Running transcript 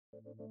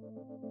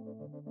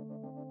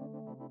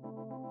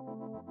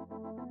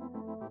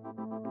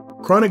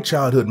Chronic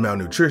childhood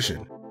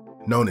malnutrition,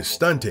 known as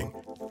stunting,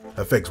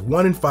 affects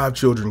 1 in 5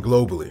 children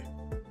globally.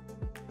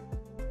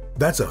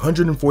 That's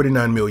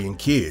 149 million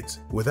kids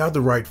without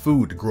the right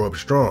food to grow up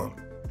strong,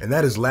 and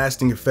that has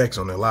lasting effects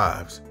on their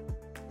lives.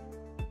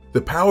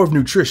 The Power of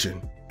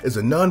Nutrition is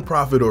a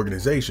non-profit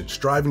organization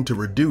striving to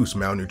reduce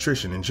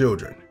malnutrition in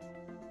children.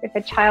 If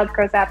a child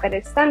grows up and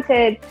is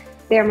stunted,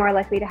 they're more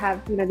likely to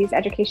have these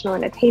educational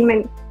and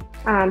attainment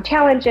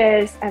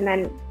challenges, and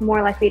then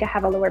more likely to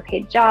have a lower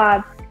paid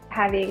job.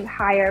 Having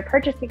higher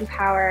purchasing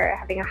power,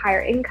 having a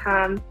higher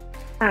income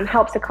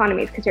helps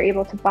economies because you're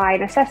able to buy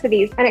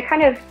necessities. And it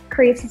kind of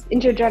creates this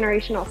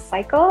intergenerational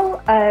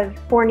cycle of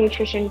poor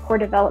nutrition, poor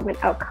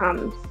development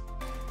outcomes.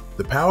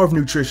 The Power of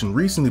Nutrition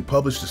recently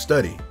published a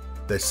study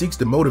that seeks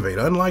to motivate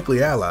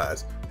unlikely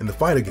allies in the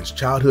fight against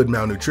childhood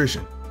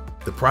malnutrition,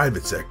 the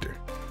private sector.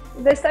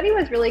 The study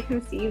was really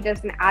conceived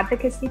as an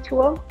advocacy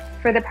tool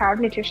for the Power of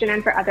Nutrition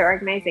and for other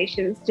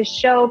organizations to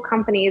show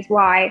companies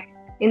why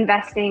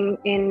investing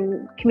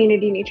in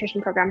community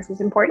nutrition programs is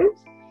important.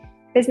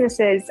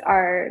 Businesses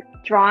are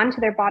drawn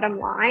to their bottom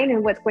line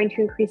and what's going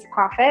to increase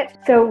profit.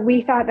 So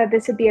we thought that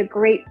this would be a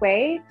great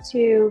way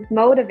to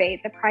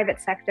motivate the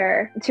private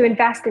sector to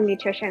invest in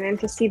nutrition and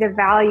to see the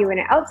value in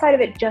it outside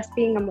of it just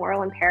being a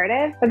moral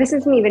imperative. But this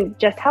isn't even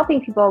just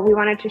helping people. We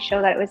wanted to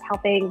show that it was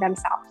helping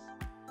themselves.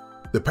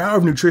 The Power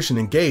of Nutrition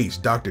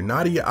engaged Dr.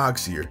 Nadia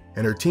Akseer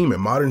and her team at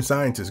Modern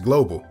Scientists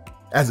Global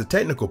as a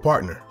technical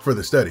partner for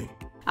the study.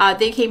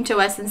 They came to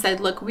us and said,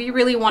 look, we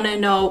really want to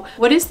know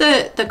what is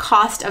the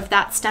cost of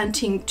that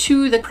stunting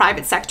to the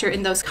private sector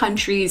in those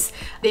countries.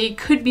 They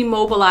could be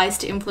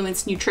mobilized to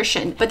influence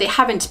nutrition, but they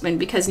haven't been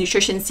because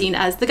nutrition is seen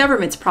as the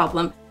government's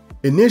problem.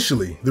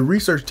 Initially, the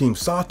research team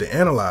sought to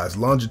analyze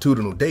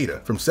longitudinal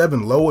data from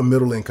 7 low and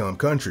middle income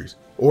countries,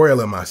 or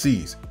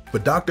LMICs,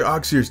 but Dr.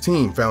 Akseer's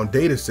team found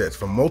data sets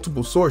from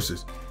multiple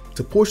sources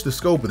to push the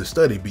scope of the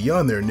study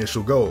beyond their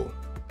initial goal.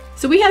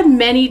 So we had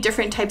many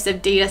different types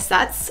of data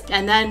sets,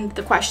 and then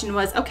the question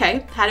was,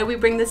 okay, how do we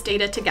bring this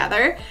data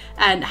together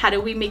and how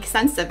do we make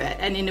sense of it?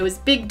 And it was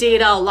big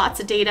data, lots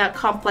of data,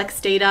 complex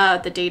data.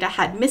 The data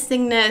had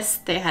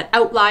missingness, they had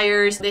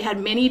outliers, they had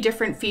many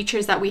different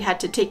features that we had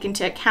to take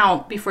into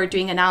account before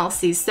doing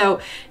analyses. So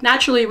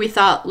naturally we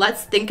thought,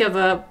 let's think of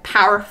a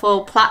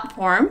powerful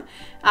platform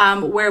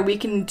where we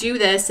can do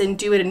this and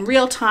do it in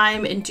real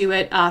time and do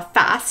it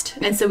fast.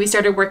 And so we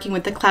started working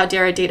with the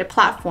Cloudera Data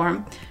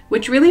Platform,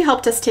 which really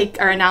helped us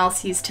take our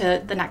analyses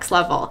to the next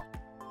level.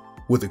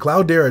 With the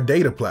Cloudera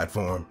Data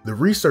Platform, the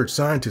research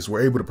scientists were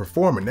able to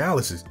perform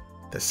analysis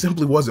that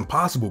simply wasn't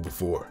possible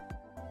before.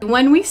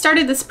 When we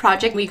started this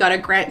project, we got a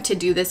grant to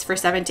do this for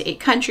 7 to 8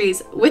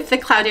 countries. With the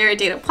Cloudera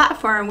Data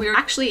Platform, we were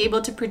actually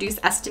able to produce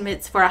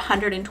estimates for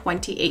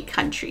 128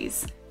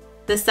 countries.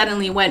 This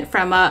suddenly went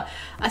from a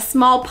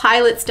small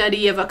pilot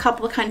study of a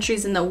couple of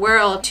countries in the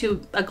world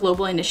to a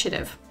global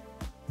initiative.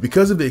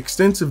 Because of the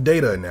extensive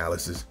data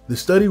analysis, the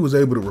study was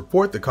able to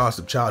report the cost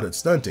of childhood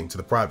stunting to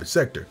the private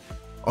sector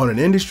on an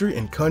industry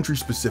and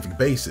country-specific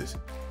basis.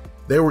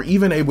 They were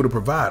even able to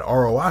provide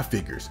ROI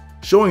figures,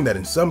 showing that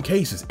in some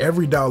cases,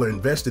 every dollar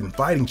invested in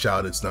fighting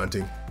childhood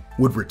stunting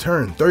would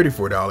return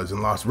 $34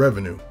 in lost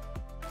revenue.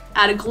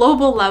 At a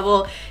global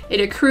level, it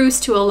accrues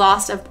to a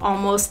loss of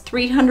almost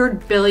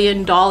 $300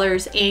 billion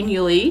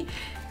annually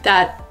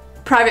that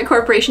private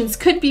corporations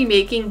could be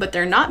making, but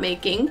they're not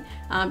making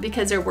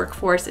because their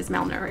workforce is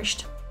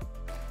malnourished.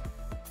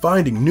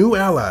 Finding new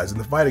allies in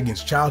the fight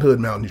against childhood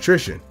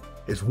malnutrition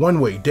is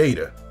one way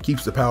data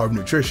keeps the Power of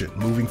Nutrition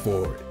moving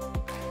forward.